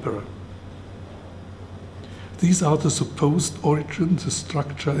an emperor. These are the supposed origin, the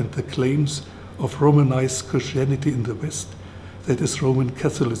structure, and the claims of Romanized Christianity in the West, that is Roman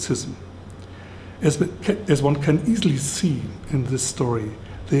Catholicism. As one can easily see in this story,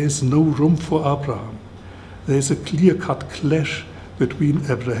 there is no room for Abraham. There is a clear-cut clash between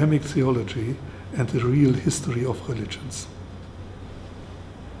Abrahamic theology and the real history of religions.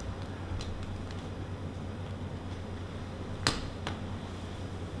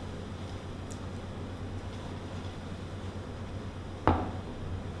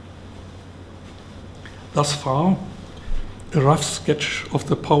 Thus far, a rough sketch of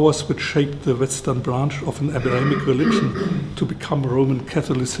the powers which shaped the Western branch of an Abrahamic religion to become Roman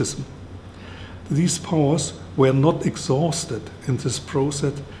Catholicism. These powers were not exhausted in this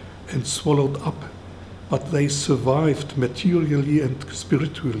process and swallowed up, but they survived materially and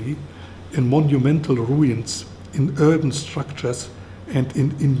spiritually in monumental ruins, in urban structures, and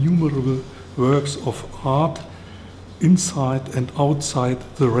in innumerable works of art inside and outside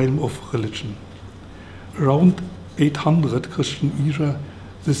the realm of religion. Around 800 Christian era,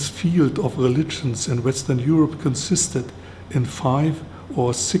 this field of religions in Western Europe consisted in 5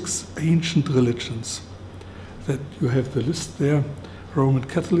 or 6 ancient religions. That you have the list there. Roman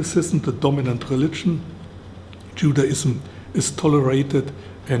Catholicism, the dominant religion. Judaism is tolerated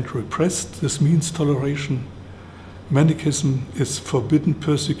and repressed. This means toleration. Manichaeism is forbidden,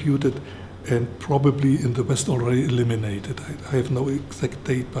 persecuted, and probably in the West already eliminated. I have no exact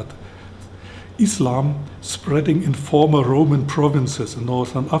date, but Islam spreading in former Roman provinces in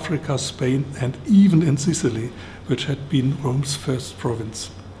northern Africa, Spain, and even in Sicily, which had been Rome's first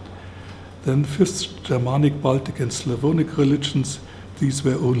province. Then fifth, Germanic, Baltic, and Slavonic religions. These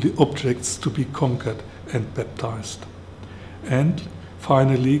were only objects to be conquered and baptized. And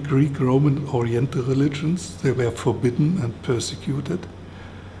finally, Greek, Roman, Oriental religions. They were forbidden and persecuted.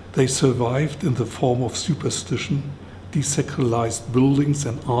 They survived in the form of superstition, desacralized buildings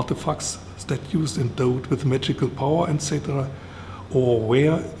and artifacts, statues endowed with magical power, etc., or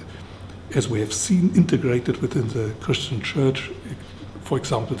were, as we have seen, integrated within the Christian Church, for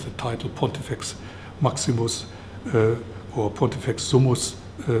example, the title Pontifex Maximus or Pontifex Summus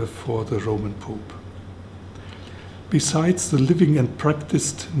for the Roman Pope. Besides the living and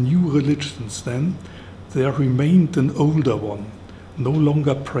practiced new religions, then, there remained an older one, no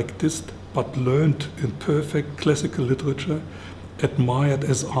longer practiced, but learned in perfect classical literature, admired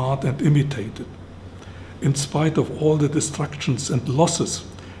as art and imitated. In spite of all the destructions and losses,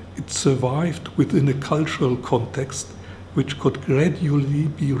 it survived within a cultural context which could gradually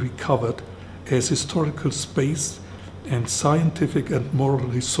be recovered as historical space and scientific and moral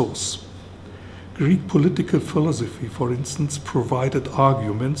resource. Greek political philosophy, for instance, provided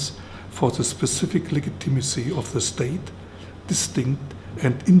arguments for the specific legitimacy of the state, distinct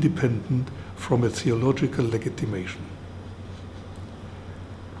and independent from a theological legitimation.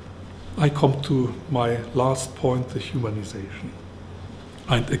 I come to my last point, the humanization.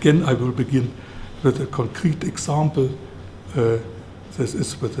 And again, I will begin with a concrete example. This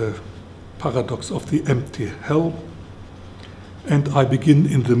is with the paradox of the empty hell. And I begin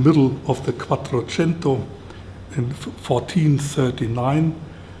in the middle of the Quattrocento in 1439.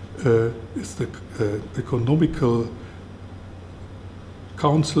 Is the economical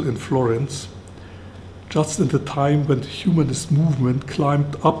council in Florence, just in the time when the humanist movement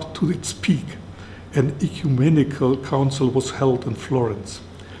climbed up to its peak. An ecumenical council was held in Florence.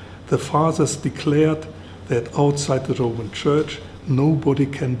 The fathers declared that outside the Roman Church, nobody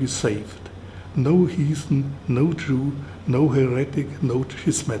can be saved. No heathen, no Jew, no heretic, no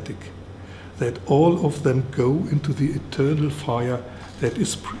schismatic. That all of them go into the eternal fire that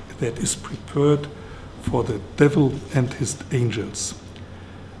is prepared for the devil and his angels.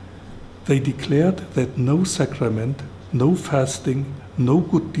 They declared that no sacrament, no fasting, no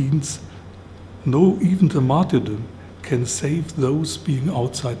good deeds, no even the martyrdom can save those being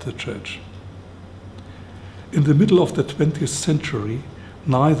outside the church. In the middle of the 20th century,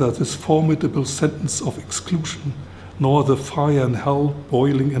 neither this formidable sentence of exclusion nor the fire in hell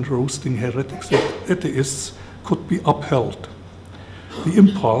boiling and roasting heretics and atheists could be upheld. The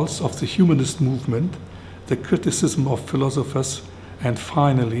impulse of the humanist movement, the criticism of philosophers, and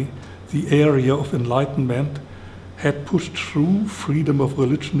finally, the area of enlightenment had pushed through freedom of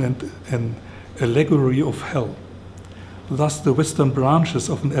religion and an allegory of hell. Thus, the Western branches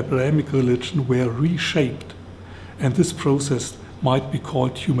of an Abrahamic religion were reshaped, and this process might be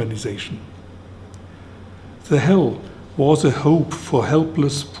called humanization. The hell was a hope for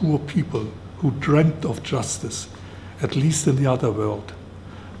helpless, poor people who dreamt of justice, at least in the other world.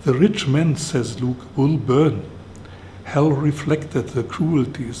 The rich men, says Luke, will burn. Hell reflected the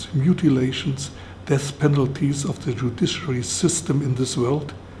cruelties, mutilations, death penalties of the judiciary system in this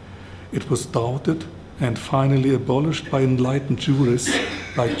world. It was doubted and finally abolished by enlightened jurists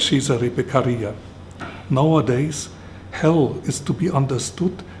like Cesare Beccaria. Nowadays, hell is to be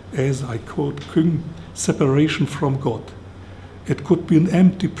understood as, I quote Küng, separation from God. It could be an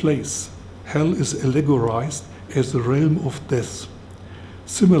empty place. Hell is allegorized as the realm of death.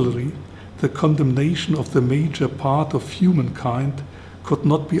 Similarly, the condemnation of the major part of humankind could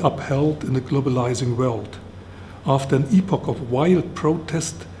not be upheld in a globalizing world. After an epoch of wild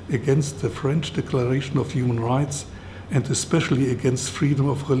protest against the French Declaration of Human Rights and especially against freedom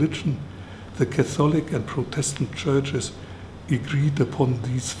of religion, the Catholic and Protestant churches agreed upon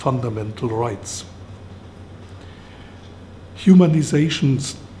these fundamental rights.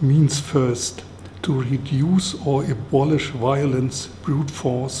 Humanization means first to reduce or abolish violence, brute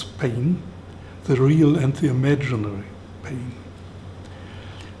force, pain, the real and the imaginary pain.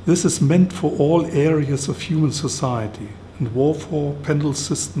 This is meant for all areas of human society, in warfare, penal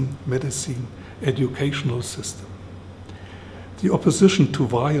system, medicine, educational system. The opposition to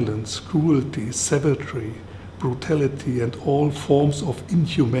violence, cruelty, savagery, brutality, and all forms of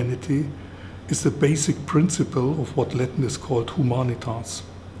inhumanity is the basic principle of what Latin is called humanitas.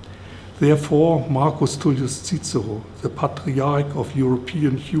 Therefore, Marcus Tullius Cicero, the patriarch of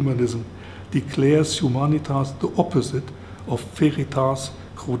European humanism, declares humanitas the opposite of veritas,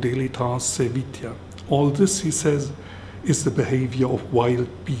 crudelitas, servitia. All this, he says, is the behavior of wild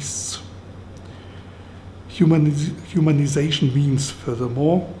beasts. Humanization means,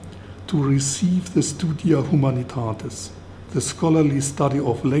 furthermore, to receive the studia humanitatis, the scholarly study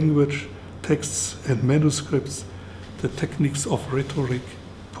of language, texts and manuscripts, the techniques of rhetoric,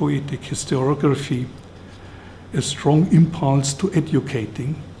 poetic historiography, a strong impulse to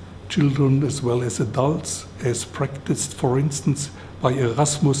educating children as well as adults, as practiced, for instance, by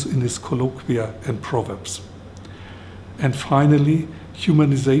Erasmus in his colloquia and proverbs. And finally,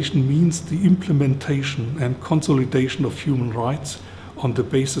 humanization means the implementation and consolidation of human rights on the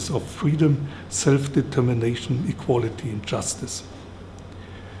basis of freedom, self-determination, equality, and justice.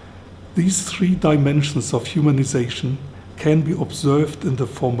 These three dimensions of humanization can be observed in the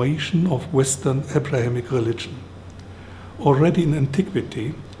formation of Western Abrahamic religion. Already in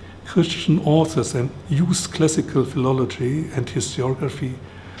antiquity, Christian authors used classical philology and historiography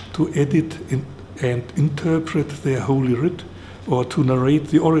to edit and interpret their Holy Writ, or to narrate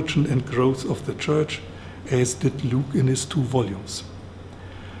the origin and growth of the Church, as did Luke in his 2 volumes.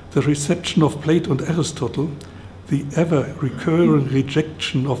 The reception of Plato and Aristotle, the ever-recurring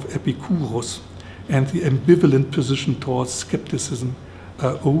rejection of Epicurus, and the ambivalent position towards skepticism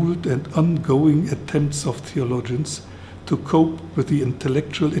are old and ongoing attempts of theologians to cope with the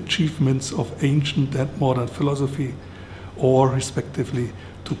intellectual achievements of ancient and modern philosophy, or, respectively,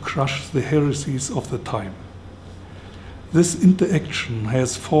 to crush the heresies of the time. This interaction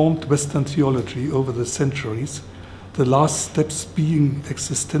has formed Western theology over the centuries, the last steps being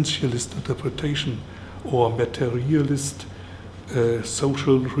existentialist interpretation or materialist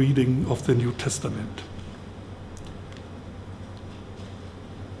social reading of the New Testament.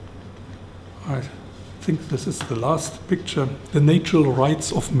 I think this is the last picture. The natural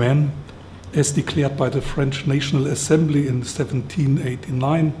rights of man, as declared by the French National Assembly in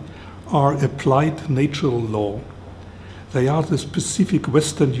 1789, are applied natural law. They are the specific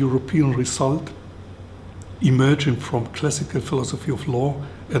Western European result emerging from classical philosophy of law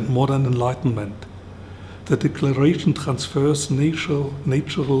and modern enlightenment. The Declaration transfers natural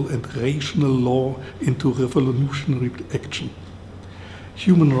and rational law into revolutionary action.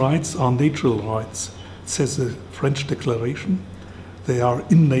 Human rights are natural rights, says the French Declaration. They are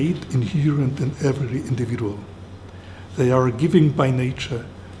innate, inherent in every individual. They are given by nature,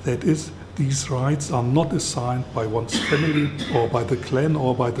 that is, these rights are not assigned by one's family or by the clan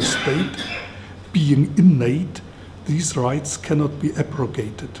or by the state. Being innate, these rights cannot be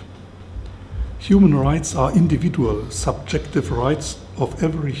abrogated. Human rights are individual, subjective rights of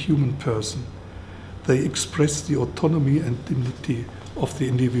every human person. They express the autonomy and dignity of the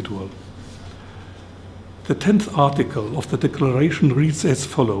individual. The 10th article of the Declaration reads as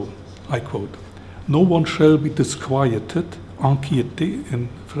follows, I quote, "No one shall be disquieted, inquiété in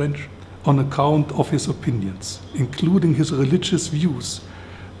French, on account of his opinions, including his religious views,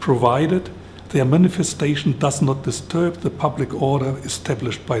 provided their manifestation does not disturb the public order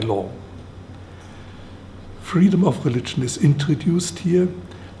established by law." Freedom of religion is introduced here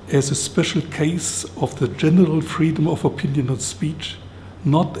as a special case of the general freedom of opinion and speech,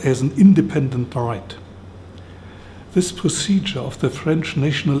 not as an independent right. This procedure of the French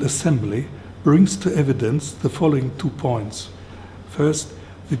National Assembly brings to evidence the following 2 points. First,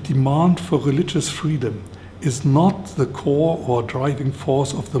 the demand for religious freedom is not the core or driving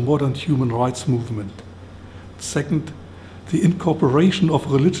force of the modern human rights movement. Second, the incorporation of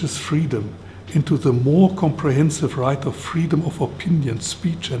religious freedom into the more comprehensive right of freedom of opinion,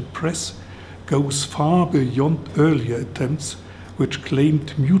 speech, and press goes far beyond earlier attempts which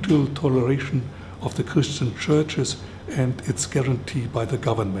claimed mutual toleration of the Christian churches and its guarantee by the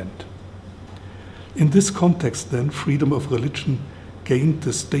government. In this context, then, freedom of religion gained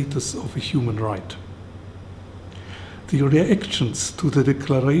the status of a human right. The reactions to the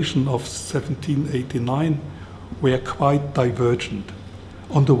Declaration of 1789 were quite divergent.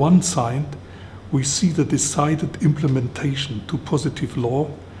 On the one side, we see the decided implementation to positive law,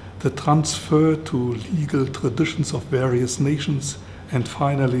 the transfer to legal traditions of various nations, and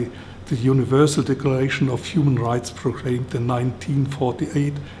finally, the Universal Declaration of Human Rights proclaimed in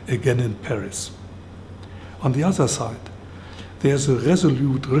 1948, again in Paris. On the other side, there's a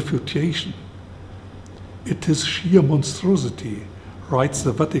resolute refutation. It is sheer monstrosity, writes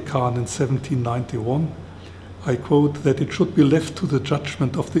the Vatican in 1791. I quote, that it should be left to the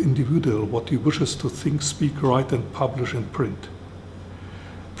judgment of the individual what he wishes to think, speak, write, and publish in print.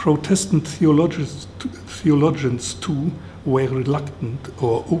 Protestant theologians too were reluctant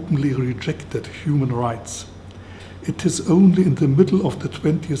or openly rejected human rights. It is only in the middle of the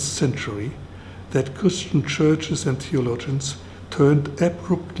 20th century that Christian churches and theologians turned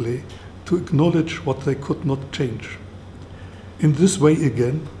abruptly to acknowledge what they could not change. In this way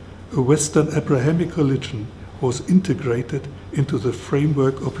again, a Western Abrahamic religion was integrated into the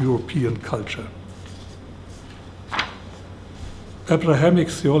framework of European culture. Abrahamic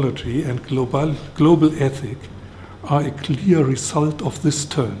theology and global ethic are a clear result of this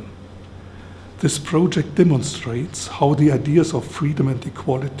turn. This project demonstrates how the ideas of freedom and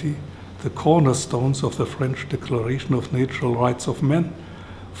equality, the cornerstones of the French Declaration of Natural Rights of Man,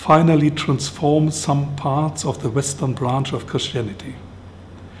 finally transform some parts of the Western branch of Christianity.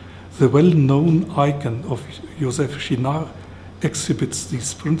 The well-known icon of Joseph Chinard exhibits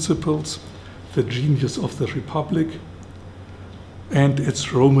these principles, the genius of the Republic, and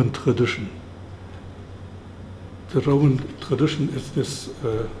its Roman tradition. The Roman tradition is this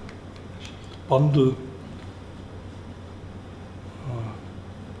bundle.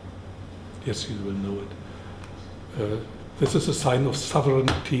 Yes, you will know it. This is a sign of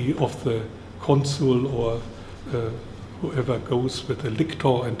sovereignty of the consul or whoever goes with a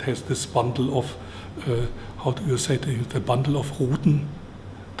lictor and has this bundle of, how do you say it, the bundle of Ruten,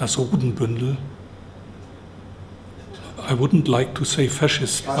 das Rudenbündel. I wouldn't like to say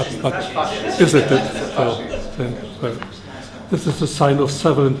fascist, but is it? This is a sign of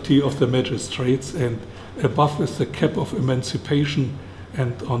sovereignty of the magistrates, and above is the cap of emancipation,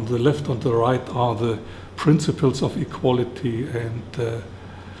 and on the left, on the right are the principles of equality and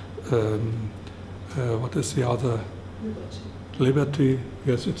what is the other? Liberty.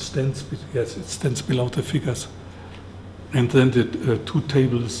 Yes, it stands. Yes, it stands below the figures, and then the two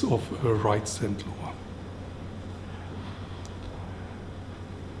tables of rights and law.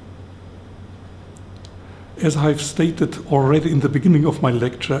 As I've stated already in the beginning of my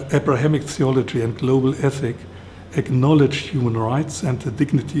lecture, Abrahamic theology and global ethic acknowledge human rights and the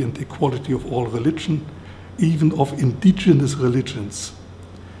dignity and equality of all religion, even of indigenous religions.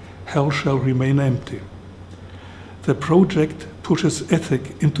 Hell shall remain empty. The project pushes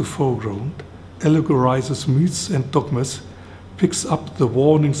ethic into foreground, allegorizes myths and dogmas, picks up the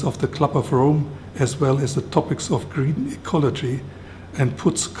warnings of the Club of Rome as well as the topics of green ecology, and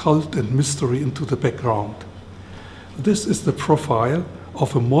puts cult and mystery into the background. This is the profile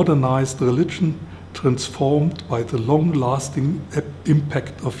of a modernized religion transformed by the long-lasting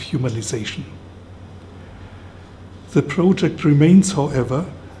impact of humanization. The project remains, however,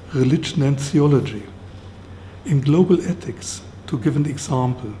 religion and theology. In global ethics, to give an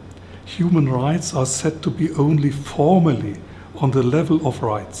example, human rights are said to be only formally on the level of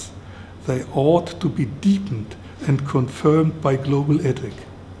rights. They ought to be deepened and confirmed by global ethic.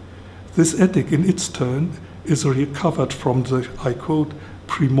 This ethic, in its turn, is recovered from the, I quote,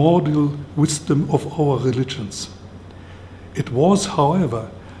 primordial wisdom of our religions. It was, however,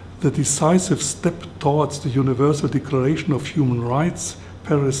 the decisive step towards the Universal Declaration of Human Rights,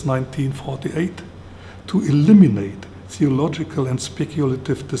 Paris 1948, to eliminate theological and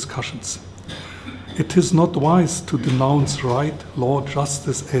speculative discussions. It is not wise to denounce right, law,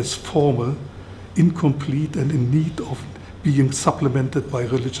 justice as formal, incomplete, and in need of being supplemented by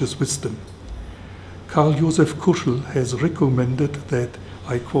religious wisdom. Karl Joseph Kuschel has recommended that,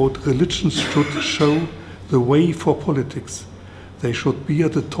 I quote, religions should show the way for politics. They should bear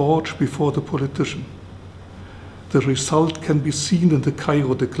the torch before the politician. The result can be seen in the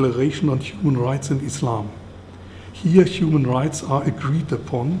Cairo Declaration on Human Rights in Islam. Here, human rights are agreed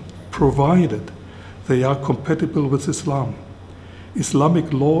upon, provided they are compatible with Islam.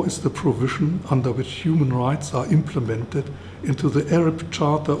 Islamic law is the provision under which human rights are implemented into the Arab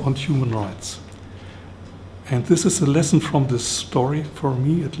Charter on Human Rights. And this is a lesson from this story, for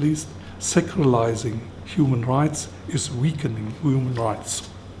me at least. Sacralizing human rights is weakening human rights.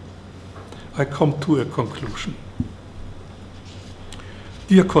 I come to a conclusion.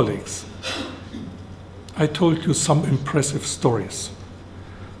 Dear colleagues, I told you some impressive stories.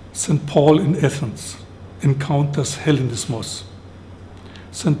 St. Paul in Athens encounters Hellenization.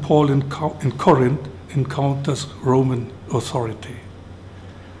 St. Paul in Corinth encounters Roman authority.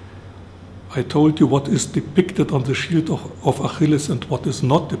 I told you what is depicted on the shield of Achilles and what is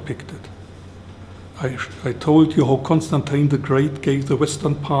not depicted. I told you how Constantine the Great gave the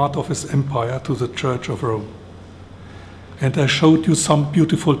western part of his empire to the Church of Rome. And I showed you some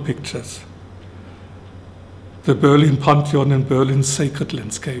beautiful pictures. The Berlin Pantheon and Berlin's sacred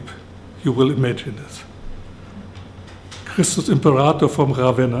landscape. You will imagine it. Christus Imperator from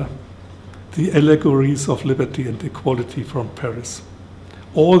Ravenna, the allegories of liberty and equality from Paris.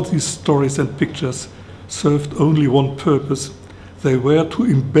 All these stories and pictures served only one purpose. They were to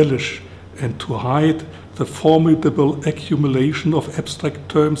embellish and to hide the formidable accumulation of abstract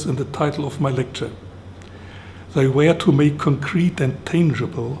terms in the title of my lecture. They were to make concrete and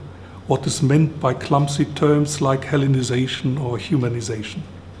tangible what is meant by clumsy terms like Hellenization or Humanization.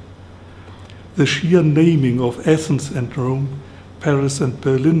 The sheer naming of Athens and Rome, Paris and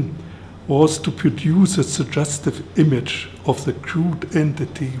Berlin was to produce a suggestive image of the crude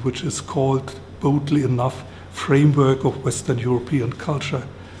entity which is called, boldly enough, framework of Western European culture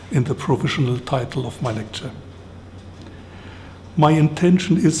in the provisional title of my lecture. My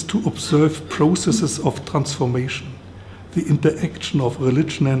intention is to observe processes of transformation, the interaction of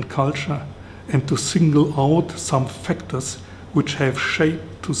religion and culture, and to single out some factors which have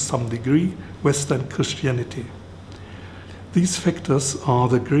shaped, to some degree, Western Christianity. These factors are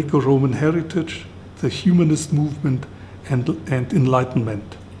the Greco-Roman heritage, the humanist movement, and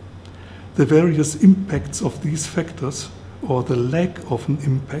Enlightenment. The various impacts of these factors, or the lack of an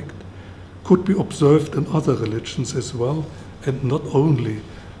impact, could be observed in other religions as well, and not only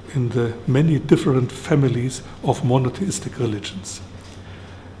in the many different families of monotheistic religions.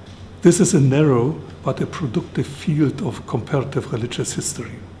 This is a narrow but a productive field of comparative religious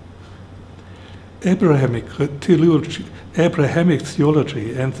history. Abrahamic theology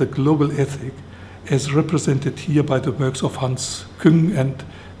and the global ethic, as represented here by the works of Hans Küng and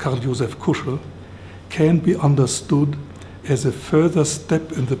Karl Josef Kuschel, can be understood as a further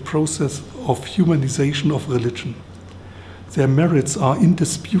step in the process of humanization of religion. Their merits are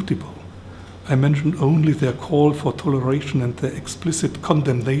indisputable. I mention only their call for toleration and their explicit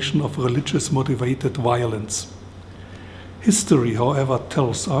condemnation of religious-motivated violence. History, however,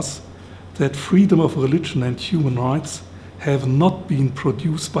 tells us that freedom of religion and human rights have not been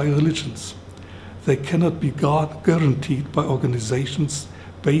produced by religions. They cannot be guaranteed by organizations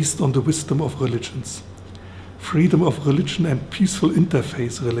based on the wisdom of religions. Freedom of religion and peaceful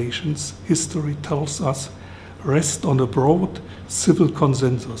interface relations, history tells us, rest on a broad civil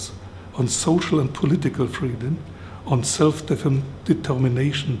consensus on social and political freedom, on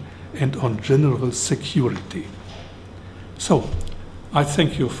self-determination, and on general security. So, I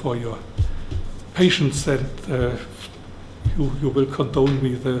thank you for your patience, and you will condone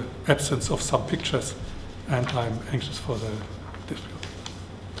me the absence of some pictures, and I'm anxious for the